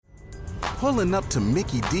Pulling up to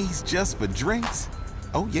Mickey D's just for drinks?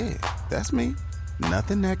 Oh yeah, that's me.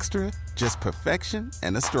 Nothing extra, just perfection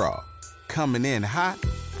and a straw. Coming in hot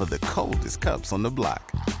for the coldest cups on the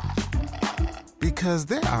block. Because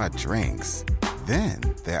there are drinks. Then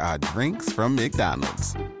there are drinks from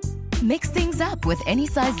McDonald's. Mix things up with any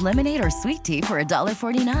size lemonade or sweet tea for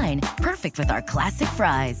 $1.49. Perfect with our classic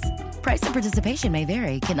fries. Price and participation may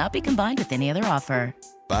vary. Cannot be combined with any other offer.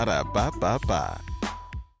 Ba-da-ba-ba-ba.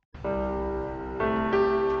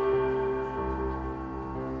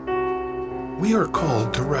 We are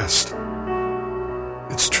called to rest.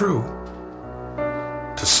 It's true.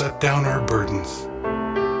 To set down our burdens.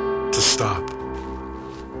 To stop.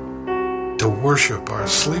 To worship our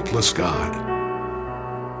sleepless God.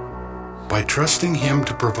 By trusting Him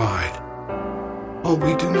to provide, while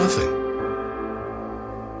we do nothing.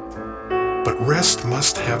 But rest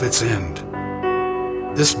must have its end.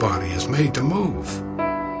 This body is made to move,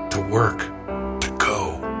 to work, to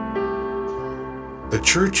go. The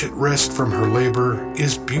church at rest from her labor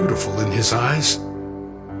is beautiful in His eyes,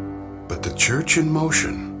 but the church in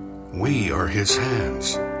motion, we are His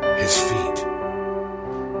hands, His feet.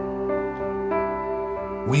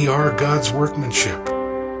 We are God's workmanship,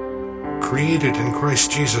 created in Christ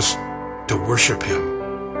Jesus to worship Him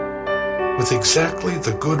with exactly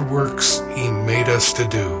the good works He made us to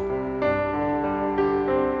do.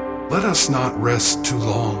 Let us not rest too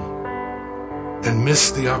long and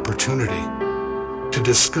miss the opportunity to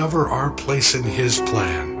discover our place in His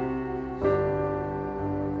plan.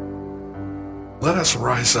 Let us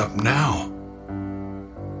rise up now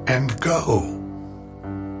and go.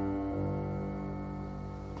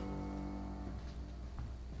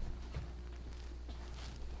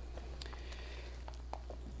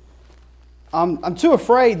 I'm too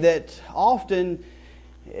afraid that often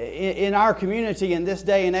in our community in this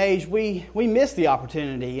day and age, we miss the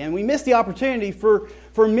opportunity. And we miss the opportunity for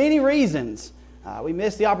many reasons. We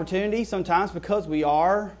miss the opportunity sometimes because we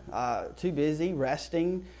are too busy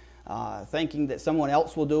resting, thinking that someone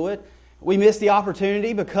else will do it. We miss the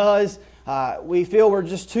opportunity because we feel we're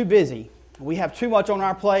just too busy. We have too much on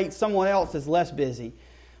our plate. Someone else is less busy.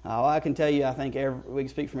 Well, I can tell you, I think we can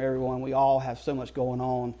speak from everyone. We all have so much going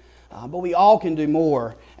on. But we all can do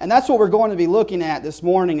more. And that's what we're going to be looking at this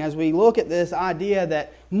morning as we look at this idea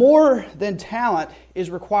that more than talent is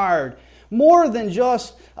required. More than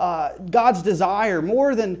just God's desire.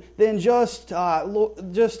 More than just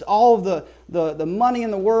all of the money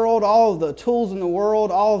in the world, all of the tools in the world,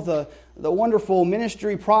 all of the wonderful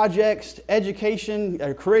ministry projects, education,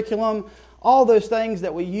 curriculum, all those things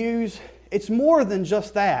that we use. It's more than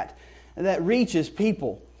just that reaches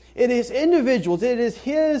people. It is individuals, it is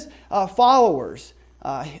His followers,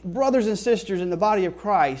 brothers and sisters in the body of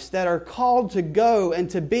Christ that are called to go and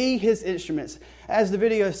to be His instruments. As the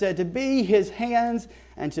video said, to be His hands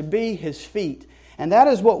and to be His feet. And that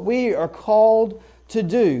is what we are called to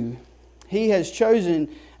do. He has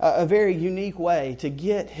chosen a very unique way to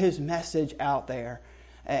get His message out there.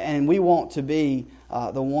 And we want to be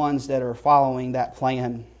the ones that are following that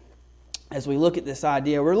plan. As we look at this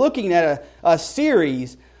idea, we're looking at a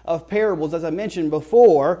series of parables, as I mentioned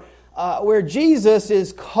before, where Jesus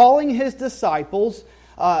is calling His disciples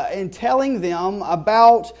and telling them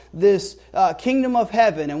about this kingdom of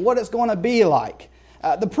heaven and what it's going to be like.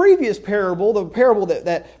 The previous parable, the parable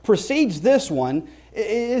that precedes this one,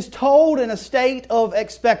 is told in a state of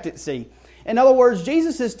expectancy. In other words,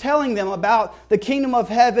 Jesus is telling them about the kingdom of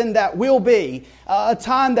heaven that will be, a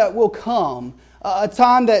time that will come, a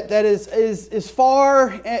time that is far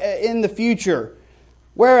in the future.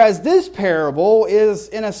 Whereas this parable is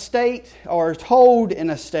in a state, or told in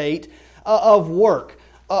a state, of work,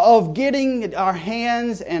 of getting our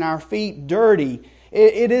hands and our feet dirty.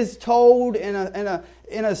 It is told in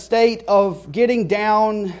a state of getting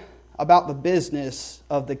down about the business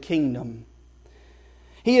of the kingdom.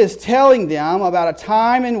 He is telling them about a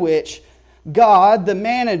time in which God, the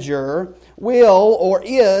manager, will or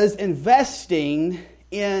is investing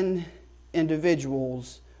in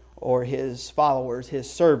individuals or His followers, His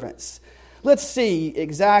servants. Let's see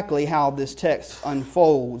exactly how this text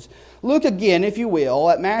unfolds. Look again, if you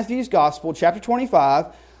will, at Matthew's Gospel, chapter 25,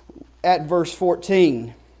 at verse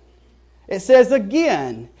 14. It says,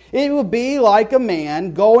 "Again, it will be like a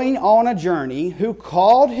man going on a journey who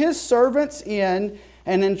called his servants in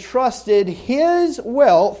and entrusted his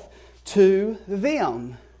wealth to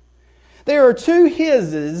them." There are two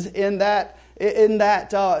hises in that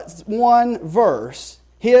one verse.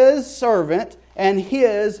 His servant and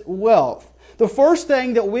his wealth. The first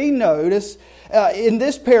thing that we notice in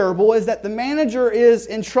this parable is that the manager is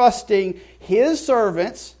entrusting his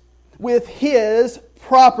servants with his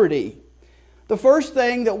property. The first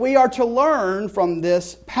thing that we are to learn from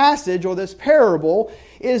this passage or this parable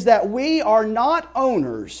is that we are not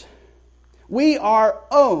owners. We are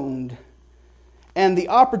owned. And the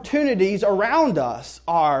opportunities around us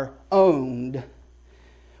are owned.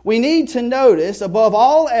 We need to notice above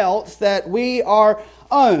all else that we are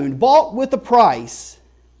owned, bought with a price.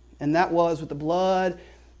 And that was with the blood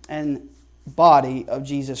and body of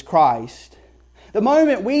Jesus Christ. The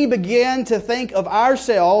moment we begin to think of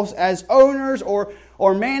ourselves as owners or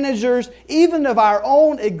managers, even of our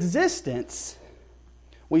own existence,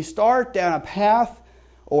 we start down a path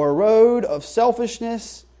or a road of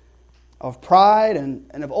selfishness, of pride,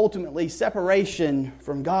 and of ultimately separation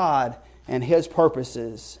from God and His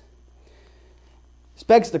purposes. This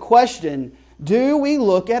begs the question, do we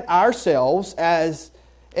look at ourselves as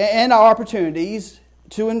and our opportunities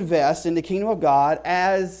to invest in the kingdom of God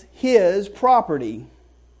as His property?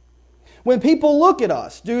 When people look at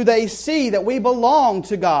us, do they see that we belong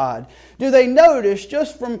to God? Do they notice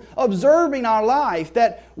just from observing our life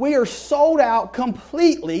that we are sold out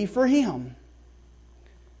completely for Him?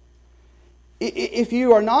 If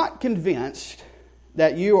you are not convinced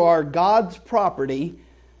that you are God's property,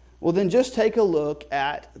 well then just take a look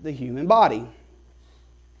at the human body.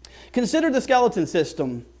 Consider the skeleton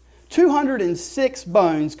system. 206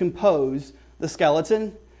 bones compose the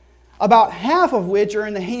skeleton, about half of which are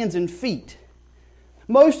in the hands and feet,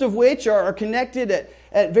 most of which are connected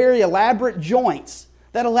at very elaborate joints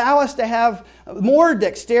that allow us to have more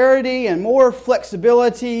dexterity and more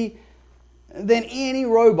flexibility than any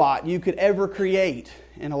robot you could ever create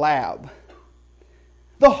in a lab.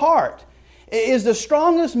 The heart is the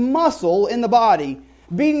strongest muscle in the body,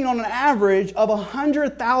 beating on an average of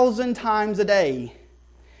 100,000 times a day.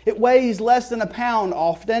 It weighs less than a pound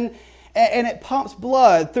often, and it pumps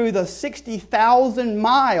blood through the 60,000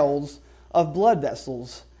 miles of blood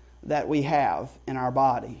vessels that we have in our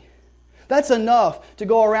body. That's enough to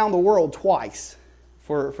go around the world twice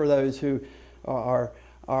for those who are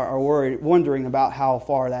wondering about how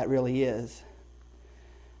far that really is.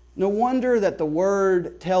 No wonder that the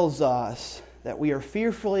Word tells us that we are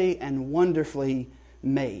fearfully and wonderfully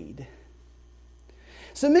made.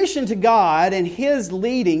 Submission to God and His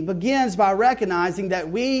leading begins by recognizing that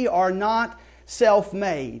we are not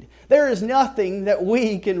self-made. There is nothing that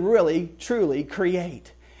we can really, truly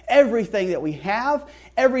create. Everything that we have,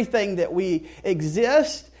 everything that we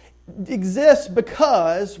exists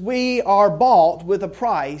because we are bought with a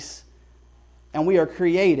price and we are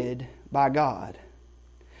created by God.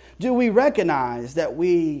 Do we recognize that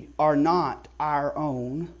we are not our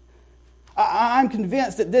own? I'm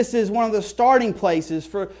convinced that this is one of the starting places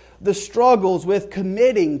for the struggles with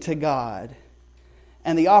committing to God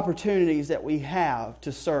and the opportunities that we have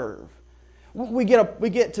to serve. We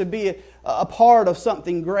get to be a part of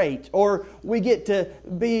something great, or we get to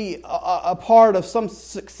be a part of some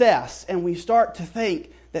success, and we start to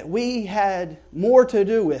think that we had more to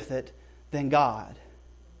do with it than God.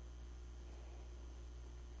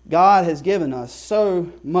 God has given us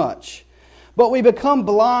so much, but we become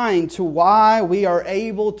blind to why we are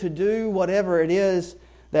able to do whatever it is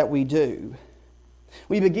that we do.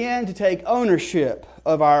 We begin to take ownership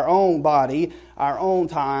of our own body, our own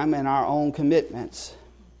time, and our own commitments.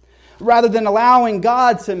 Rather than allowing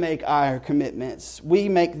God to make our commitments, we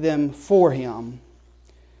make them for Him.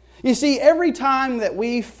 You see, every time that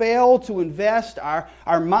we fail to invest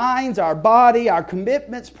our minds, our body, our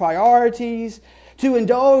commitments, priorities, to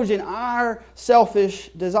indulge in our selfish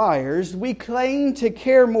desires, we claim to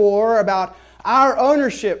care more about our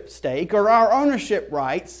ownership stake or our ownership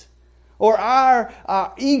rights or our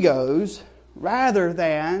egos rather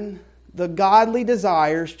than the godly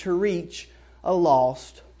desires to reach a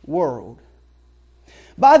lost world.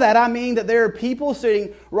 By that I mean that there are people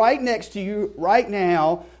sitting right next to you right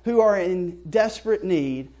now who are in desperate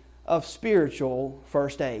need of spiritual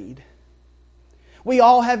first aid. We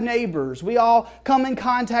all have neighbors. We all come in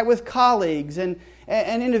contact with colleagues and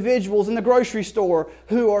individuals in the grocery store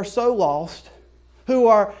who are so lost, who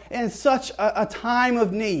are in such a time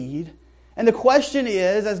of need. And the question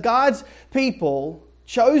is, as God's people,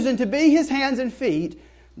 chosen to be His hands and feet,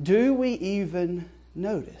 do we even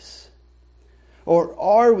notice? Or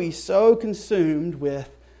are we so consumed with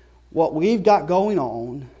what we've got going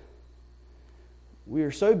on, we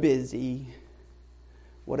are so busy,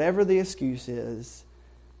 whatever the excuse is,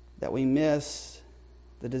 that we miss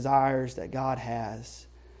the desires that God has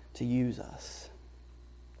to use us?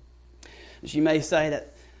 You may say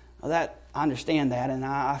that I understand that, and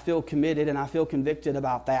I feel committed and I feel convicted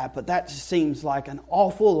about that, but that just seems like an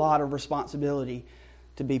awful lot of responsibility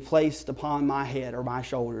to be placed upon my head or my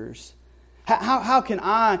shoulders. How can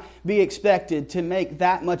I be expected to make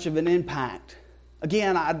that much of an impact?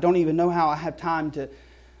 Again, I don't even know how I have time to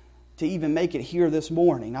even make it here this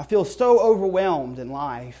morning. I feel so overwhelmed in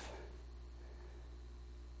life.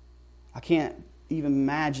 I can't even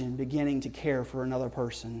imagine beginning to care for another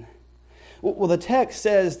person. Well, the text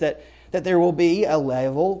says that there will be a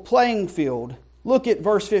level playing field. Look at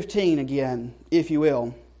verse 15 again, if you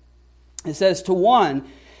will. It says, to one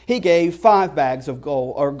he gave 5 bags of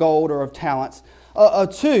gold or of talents.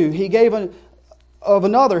 Of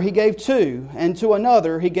another he gave 2, and to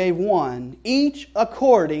another he gave 1, each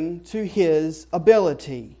according to his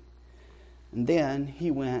ability. And then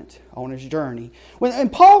he went on his journey. When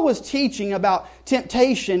Paul was teaching about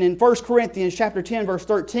temptation in 1 Corinthians chapter 10, verse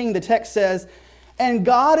 13, the text says, and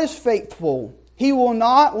God is faithful. He will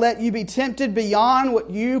not let you be tempted beyond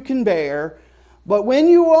what you can bear, but when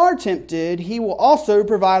you are tempted, He will also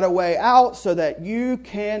provide a way out so that you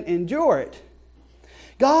can endure it.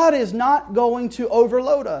 God is not going to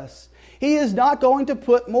overload us. He is not going to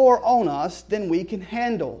put more on us than we can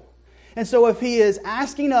handle. And so if He is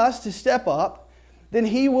asking us to step up, then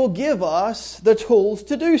He will give us the tools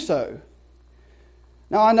to do so.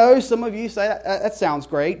 Now I know some of you say, that sounds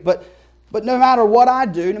great, but no matter what I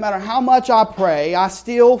do, no matter how much I pray, I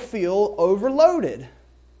still feel overloaded.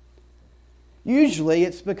 Usually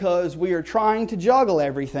it's because we are trying to juggle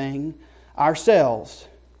everything ourselves,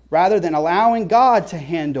 rather than allowing God to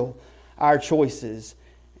handle our choices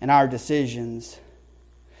and our decisions.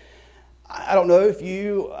 I don't know if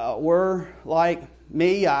you were like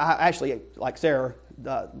me, actually like Sarah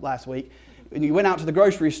last week, when you went out to the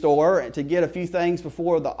grocery store to get a few things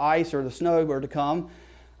before the ice or the snow were to come.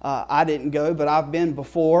 I didn't go, but I've been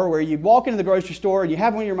before, where you walk into the grocery store and you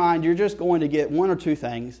have on your mind you're just going to get 1 or 2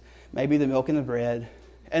 things, maybe the milk and the bread.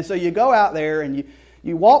 And so you go out there and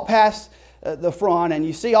you walk past the front and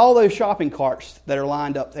you see all those shopping carts that are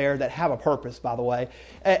lined up there that have a purpose, by the way.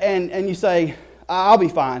 And you say, I'll be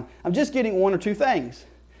fine. I'm just getting 1 or 2 things.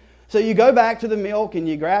 So you go back to the milk and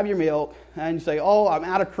you grab your milk and you say, oh, I'm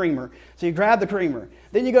out of creamer. So you grab the creamer.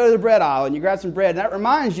 Then you go to the bread aisle and you grab some bread. And that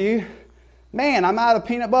reminds you, man, I'm out of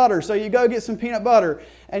peanut butter. So you go get some peanut butter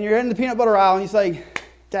and you're in the peanut butter aisle and you say,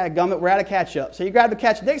 dadgummit, we're out of ketchup. So you grab the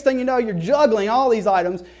ketchup. Next thing you know, you're juggling all these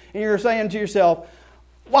items and you're saying to yourself,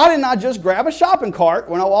 why didn't I just grab a shopping cart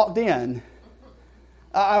when I walked in?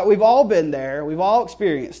 We've all been there. We've all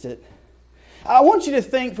experienced it. I want you to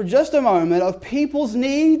think for just a moment of people's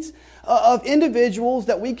needs, of individuals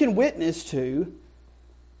that we can witness to,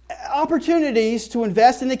 opportunities to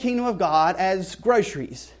invest in the kingdom of God as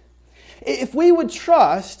groceries. If we would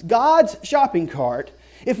trust God's shopping cart,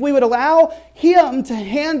 if we would allow Him to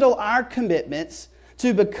handle our commitments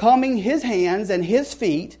to becoming His hands and His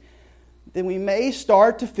feet, then we may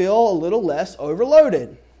start to feel a little less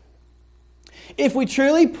overloaded. If we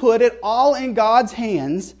truly put it all in God's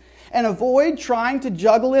hands and avoid trying to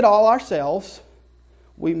juggle it all ourselves,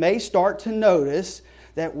 we may start to notice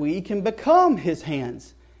that we can become His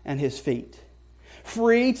hands and His feet,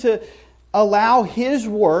 free to allow His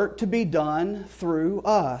work to be done through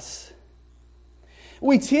us.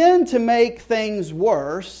 We tend to make things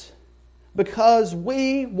worse because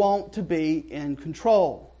we want to be in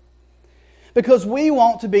control, because we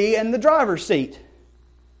want to be in the driver's seat.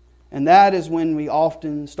 And that is when we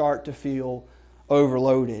often start to feel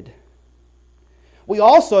overloaded. We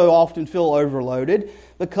also often feel overloaded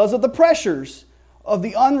because of the pressures of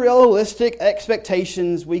the unrealistic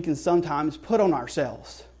expectations we can sometimes put on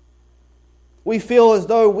ourselves. We feel as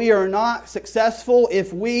though we are not successful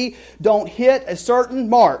if we don't hit a certain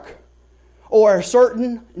mark or a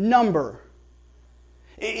certain number.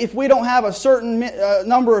 If we don't have a certain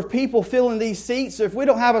number of people filling these seats, if we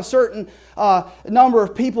don't have a certain number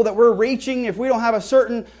of people that we're reaching, if we don't have a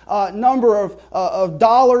certain number of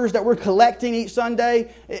dollars that we're collecting each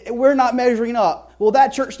Sunday, we're not measuring up. Well, that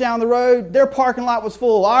church down the road, their parking lot was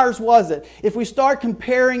full. Ours wasn't. If we start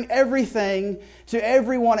comparing everything to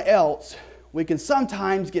everyone else, we can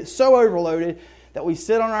sometimes get so overloaded that we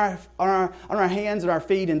sit on our hands and our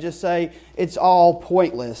feet and just say, it's all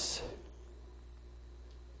pointless.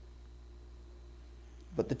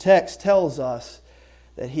 But the text tells us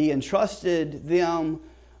that He entrusted them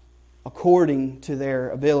according to their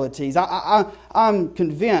abilities. I'm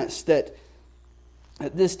convinced that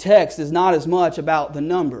this text is not as much about the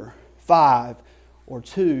number 5 or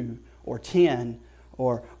 2 or 10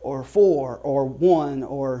 or 4 or 1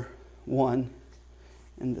 or 1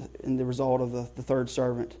 in the result of the third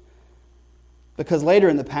servant. Because later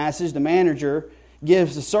in the passage, the manager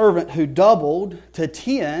gives the servant who doubled to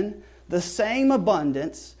 10 the same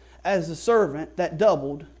abundance as the servant that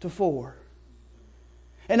doubled to 4.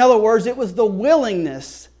 In other words, it was the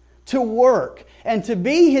willingness to work and to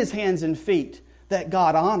be His hands and feet that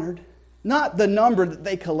God honored, not the number that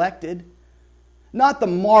they collected, not the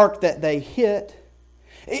mark that they hit.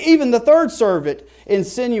 Even the third servant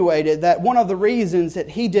insinuated that one of the reasons that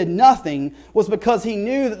he did nothing was because he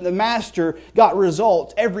knew that the master got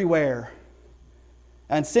results everywhere.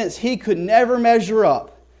 And since he could never measure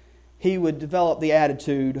up, he would develop the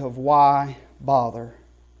attitude of why bother?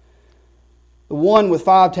 The one with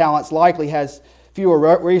 5 talents likely has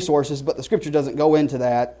fewer resources, but the Scripture doesn't go into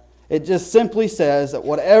that. It just simply says that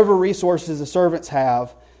whatever resources the servants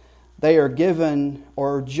have, they are given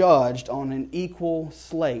or judged on an equal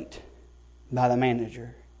slate by the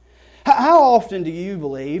manager. How often do you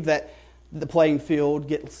believe that the playing field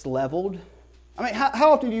gets leveled? I mean,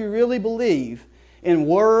 how often do you really believe in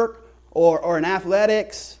work or in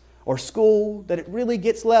athletics or school that it really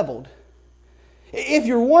gets leveled? If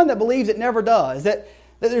you're one that believes it never does, that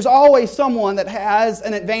there's always someone that has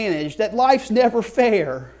an advantage, that life's never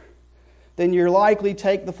fair, then you're likely to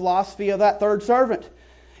take the philosophy of that third servant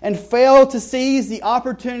and fail to seize the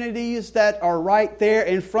opportunities that are right there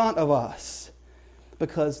in front of us,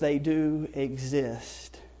 because they do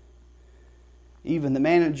exist. Even the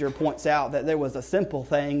manager points out that there was a simple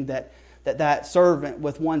thing that servant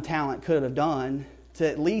with 1 talent could have done to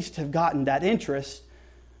at least have gotten that interest,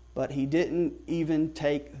 but he didn't even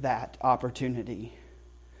take that opportunity.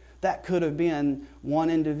 That could have been one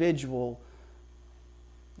individual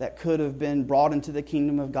that could have been brought into the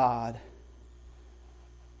kingdom of God.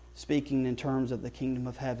 Speaking in terms of the kingdom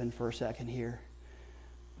of heaven for a second here.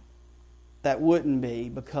 That wouldn't be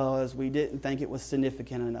because we didn't think it was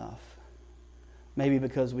significant enough. Maybe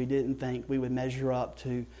because we didn't think we would measure up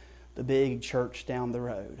to the big church down the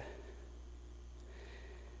road.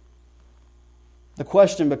 The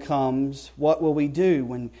question becomes, what will we do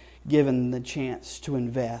when given the chance to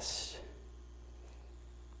invest?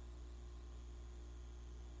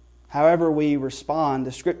 However we respond,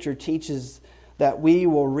 the Scripture teaches that we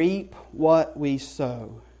will reap what we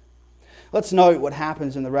sow. Let's note what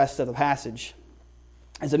happens in the rest of the passage.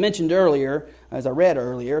 As I mentioned earlier, as I read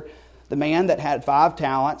earlier, the man that had 5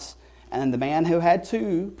 talents and the man who had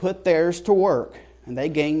 2 put theirs to work, and they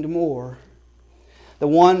gained more.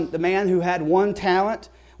 The man who had 1 talent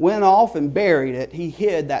went off and buried it. He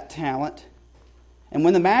hid that talent. And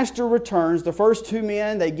when the master returns, the first 2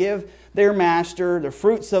 men, they give their master the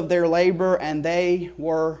fruits of their labor, and they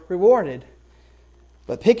were rewarded.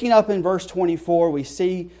 But picking up in verse 24, we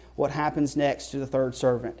see what happens next to the third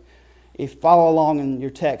servant. Follow along in your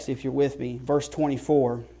text if you're with me. Verse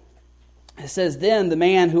 24. It says, Then the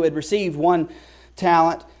man who had received 1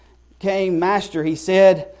 talent came, Master, he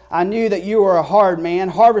said, I knew that you were a hard man,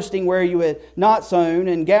 harvesting where you had not sown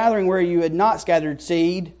and gathering where you had not scattered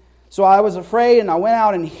seed. So I was afraid, and I went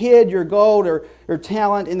out and hid your gold or your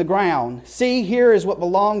talent in the ground. See, here is what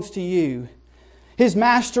belongs to you. His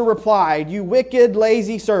master replied, You wicked,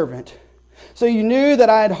 lazy servant. So you knew that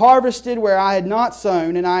I had harvested where I had not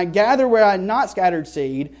sown, and I had gathered where I had not scattered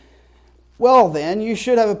seed. Well then, you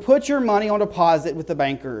should have put your money on deposit with the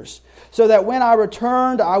bankers, so that when I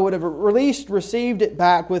returned, I would have at least received it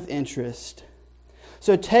back with interest.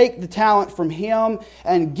 So take the talent from him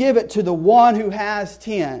and give it to the one who has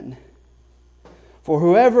 10. For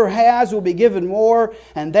whoever has will be given more,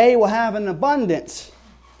 and they will have an abundance.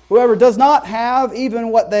 Whoever does not have, even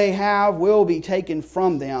what they have will be taken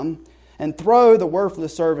from them. And throw the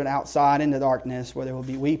worthless servant outside into darkness, where there will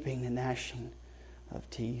be weeping and gnashing of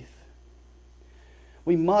teeth.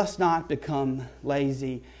 We must not become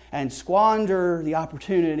lazy and squander the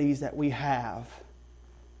opportunities that we have.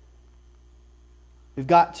 We've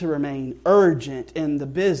got to remain urgent in the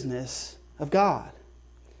business of God.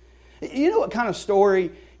 You know what kind of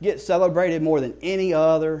story gets celebrated more than any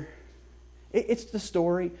other? It's the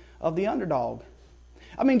story of the underdog.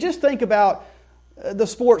 I mean, just think about the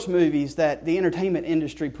sports movies that the entertainment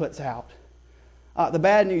industry puts out. The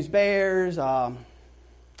Bad News Bears, The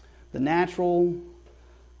Natural,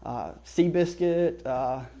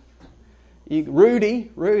 Seabiscuit,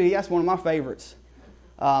 Rudy, that's one of my favorites.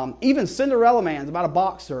 Even Cinderella Man's about a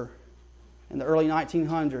boxer in the early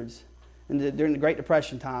 1900s, during the Great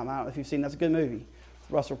Depression time. I don't know if you've seen, that's a good movie,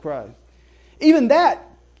 Russell Crowe. Even that,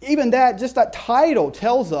 just that title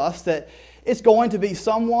tells us that it's going to be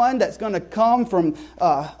someone that's going to come from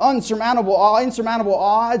insurmountable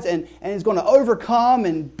odds and is going to overcome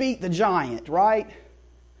and beat the giant, right?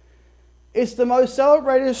 It's the most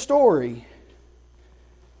celebrated story.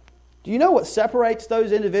 Do you know what separates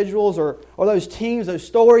those individuals or those teams, those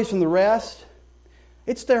stories from the rest?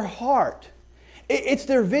 It's their heart. It's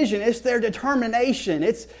their vision. It's their determination.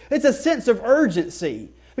 It's a sense of urgency.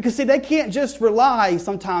 Because see, they can't just rely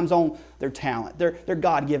sometimes on their talent, their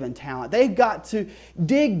God-given talent. They've got to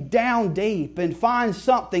dig down deep and find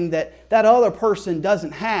something that other person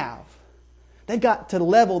doesn't have. They've got to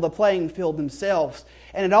level the playing field themselves.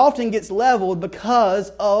 And it often gets leveled because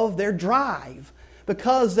of their drive.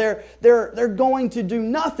 Because they're going to do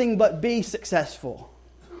nothing but be successful.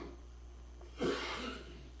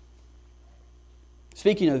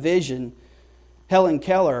 Speaking of vision, Helen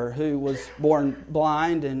Keller, who was born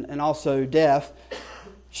blind and also deaf,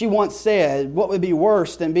 she once said, what would be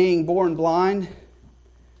worse than being born blind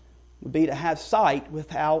would be to have sight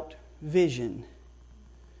without vision.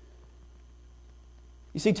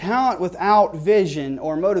 You see, talent without vision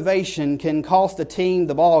or motivation can cost a team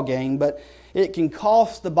the ball game, but it can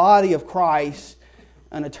cost the body of Christ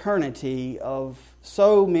an eternity of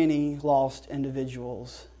so many lost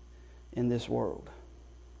individuals in this world.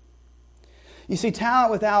 You see,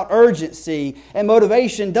 talent without urgency and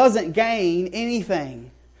motivation doesn't gain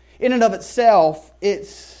anything. In and of itself,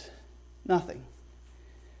 it's nothing.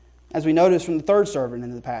 As we notice from the third servant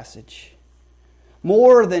in the passage.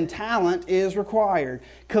 More than talent is required.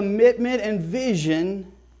 Commitment and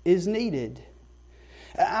vision is needed.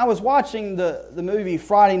 I was watching the movie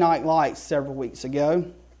Friday Night Lights several weeks ago.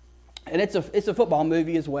 And it's a football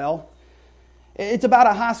movie as well. It's about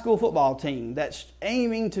a high school football team that's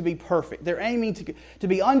aiming to be perfect. They're aiming to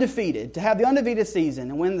be undefeated, to have the undefeated season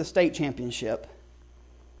and win the state championship.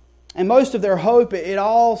 And most of their hope, it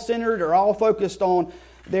all centered or all focused on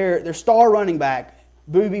their star running back,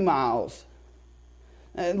 Boobie Miles.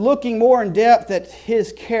 And looking more in depth at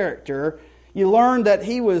his character, you learn that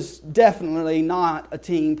he was definitely not a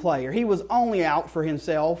team player. He was only out for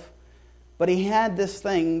himself, but he had this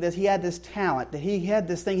thing, that he had this talent, that he had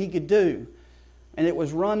this thing he could do. And it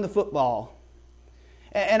was run the football.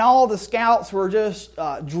 And all the scouts were just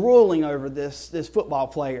drooling over this football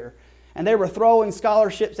player. And they were throwing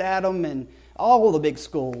scholarships at him and all the big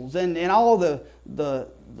schools. And all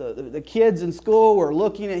the kids in school were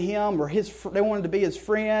looking at him. They wanted to be his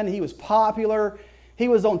friend. He was popular. He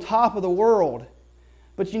was on top of the world.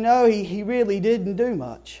 But you know, he really didn't do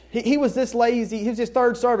much. He was this lazy. He was his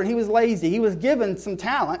third servant. He was lazy. He was given some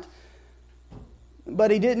talent.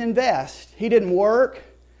 But he didn't invest. He didn't work.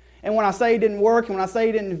 And when I say he didn't work, and when I say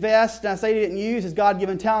he didn't invest, and I say he didn't use his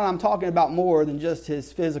God-given talent, I'm talking about more than just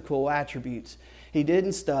his physical attributes. He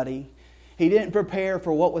didn't study. He didn't prepare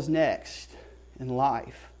for what was next in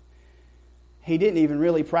life. He didn't even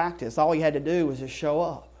really practice. All he had to do was just show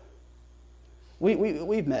up.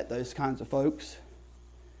 We've met those kinds of folks.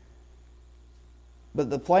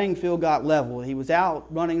 But the playing field got leveled. He was out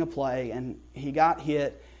running a play, and he got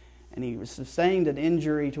hit, and he sustained an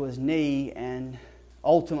injury to his knee, and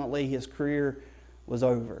ultimately his career was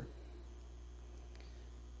over.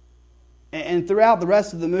 And throughout the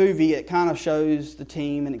rest of the movie, it kind of shows the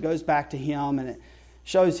team, and it goes back to him, and it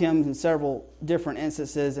shows him in several different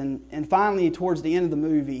instances. And finally, towards the end of the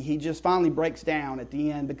movie, he just finally breaks down at the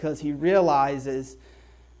end because he realizes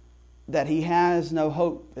that he has no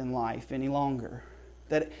hope in life any longer.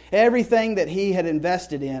 That everything that he had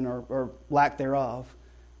invested in, or lack thereof,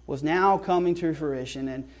 was now coming to fruition,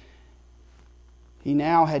 and he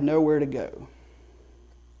now had nowhere to go.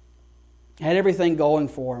 Had everything going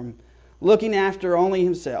for him, looking after only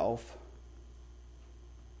himself.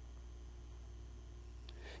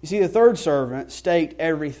 You see, the third servant staked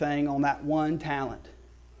everything on that one talent.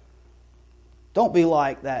 Don't be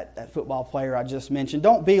like that football player I just mentioned.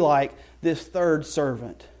 Don't be like this third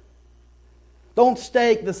servant. Don't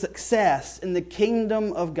stake the success in the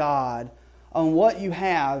kingdom of God on what you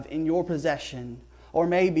have in your possession, or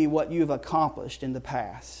maybe what you've accomplished in the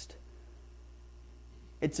past.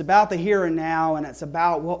 It's about the here and now, and it's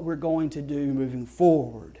about what we're going to do moving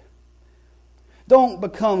forward. Don't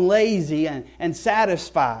become lazy and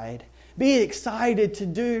satisfied. Be excited to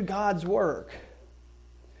do God's work,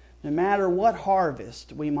 no matter what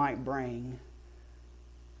harvest we might bring.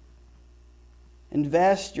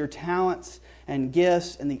 Invest your talents and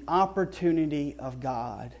gifts in the opportunity of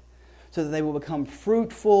God, so that they will become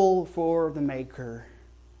fruitful for the Maker,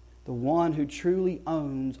 the one who truly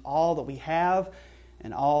owns all that we have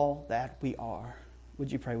and all that we are.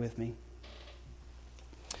 Would you pray with me?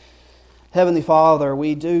 Heavenly Father,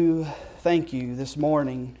 we do thank you this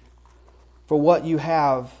morning for what you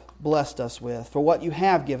have blessed us with, for what you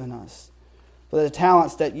have given us, for the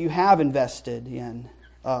talents that you have invested in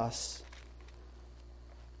us.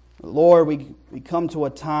 Lord, we come to a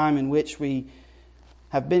time in which we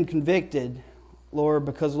have been convicted, Lord,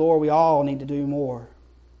 because, Lord, we all need to do more.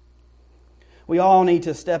 We all need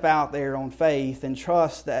to step out there on faith and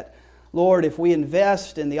trust that, Lord, if we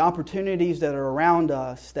invest in the opportunities that are around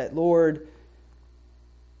us, that, Lord,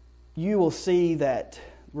 you will see that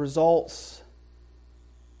results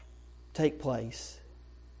take place.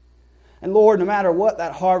 And Lord, no matter what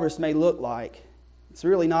that harvest may look like, it's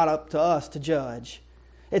really not up to us to judge.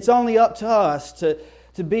 It's only up to us to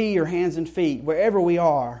be your hands and feet wherever we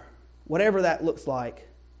are, whatever that looks like.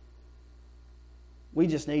 We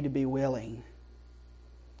just need to be willing.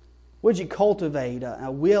 Would you cultivate a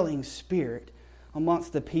willing spirit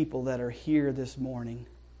amongst the people that are here this morning?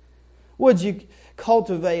 Would you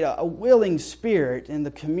cultivate a willing spirit in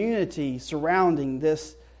the community surrounding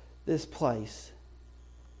this place?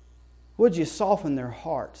 Would you soften their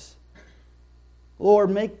hearts? Lord,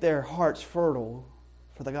 make their hearts fertile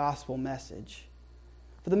for the gospel message,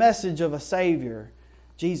 for the message of a Savior,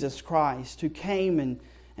 Jesus Christ, who came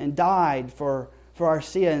and died for our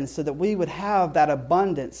sins so that we would have that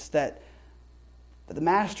abundance that the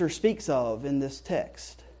Master speaks of in this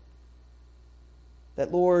text.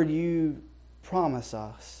 That, Lord, you promise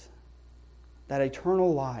us that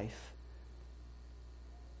eternal life,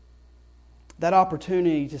 that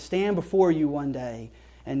opportunity to stand before you one day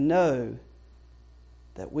and know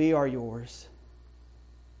that we are yours.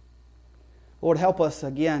 Lord, help us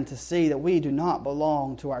again to see that we do not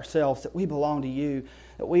belong to ourselves, that we belong to you,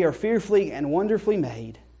 that we are fearfully and wonderfully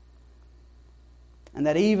made, and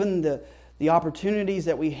that even the opportunities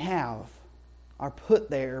that we have are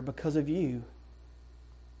put there because of you.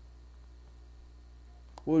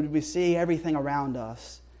 Would we see everything around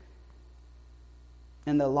us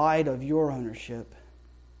in the light of your ownership,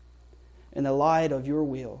 in the light of your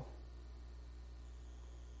will?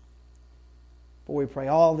 For we pray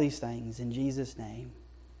all these things in Jesus' name.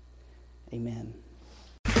 Amen.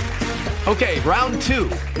 Okay, round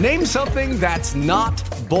two. Name something that's not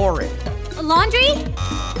boring. A laundry?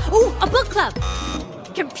 Ooh, a book club.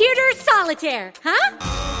 Computer solitaire, huh?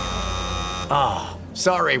 Ah,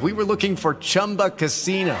 sorry, we were looking for Chumba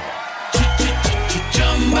Casino.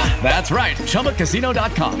 That's right,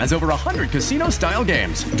 ChumbaCasino.com has over 100 casino-style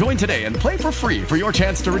games. Join today and play for free for your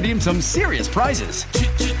chance to redeem some serious prizes.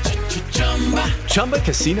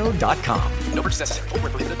 ChumbaCasino.com. No purchase necessary. Void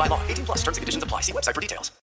where prohibited by law. 18+ terms and conditions apply. See website for details.